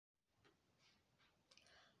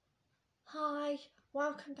Hi,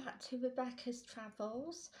 welcome back to Rebecca's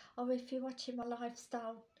Travels, or if you're watching my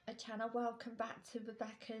lifestyle channel, welcome back to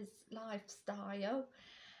Rebecca's Lifestyle.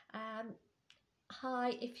 Um,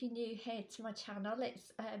 Hi, if you're new here to my channel,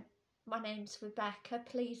 my name's Rebecca.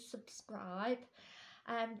 Please subscribe.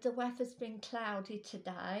 The weather's been cloudy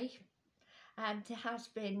today, and there has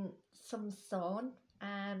been some sun,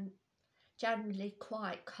 generally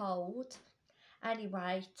quite cold.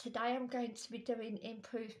 Anyway, today I'm going to be doing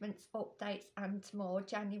improvements, updates and more,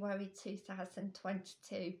 January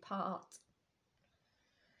 2022 part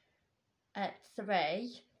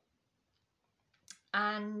 3.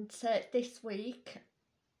 And this week,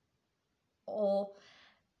 or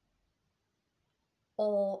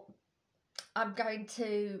I'm going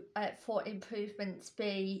to, for improvements,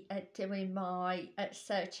 be doing my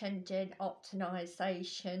search engine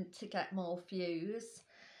optimization to get more views.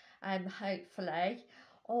 Hopefully.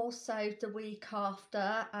 Also, the week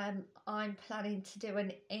after, I'm planning to do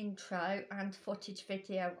an intro and footage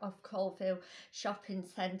video of Colville Shopping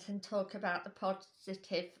Centre and talk about the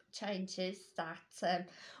positive changes that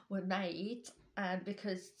were made,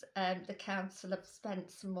 because the council have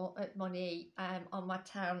spent some more money on my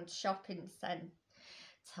town shopping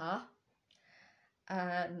centre.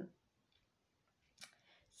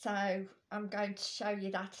 So I'm going to show you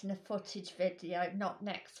that in a footage video, not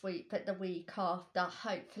next week, but the week after.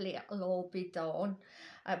 Hopefully it'll all be done.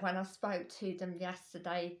 When I spoke to them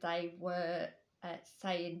yesterday, they were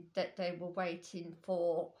saying that they were waiting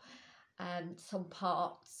for some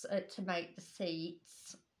parts to make the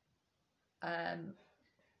seats up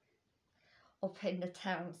in the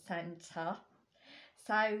town centre.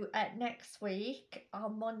 So next week,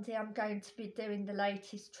 on Monday, I'm going to be doing the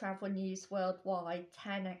latest travel news worldwide,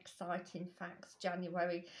 10 exciting facts,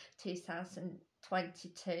 January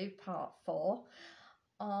 2022, part 4.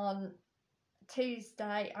 On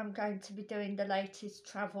Tuesday, I'm going to be doing the latest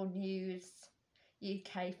travel news,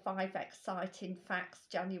 UK 5 exciting facts,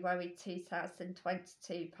 January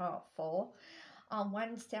 2022, part 4. On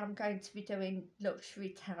Wednesday, I'm going to be doing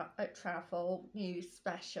luxury travel news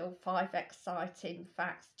special, 5 exciting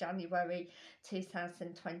facts, January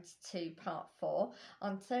 2022, part 4.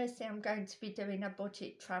 On Thursday, I'm going to be doing a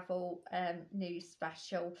budget travel news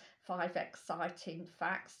special, 5 exciting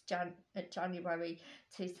facts, January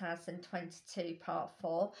 2022, part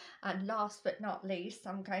 4. And last but not least,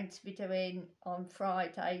 I'm going to be doing on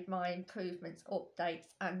Friday my improvements,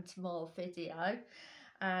 updates and more video.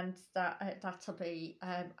 And that'll be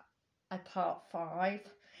a part 5.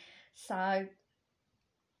 So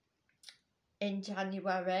in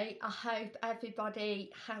January, I hope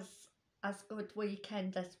everybody has as good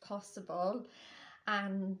weekend as possible,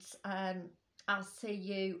 and I'll see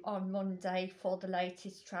you on Monday for the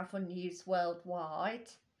latest travel news worldwide.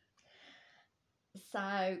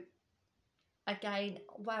 So again,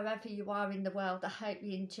 wherever you are in the world, I hope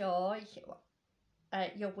you enjoy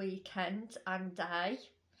your weekend and day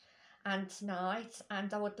and tonight,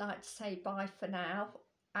 and I would like to say bye for now,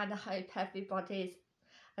 and I hope everybody's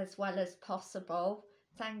as well as possible.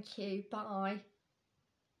 Thank you, bye.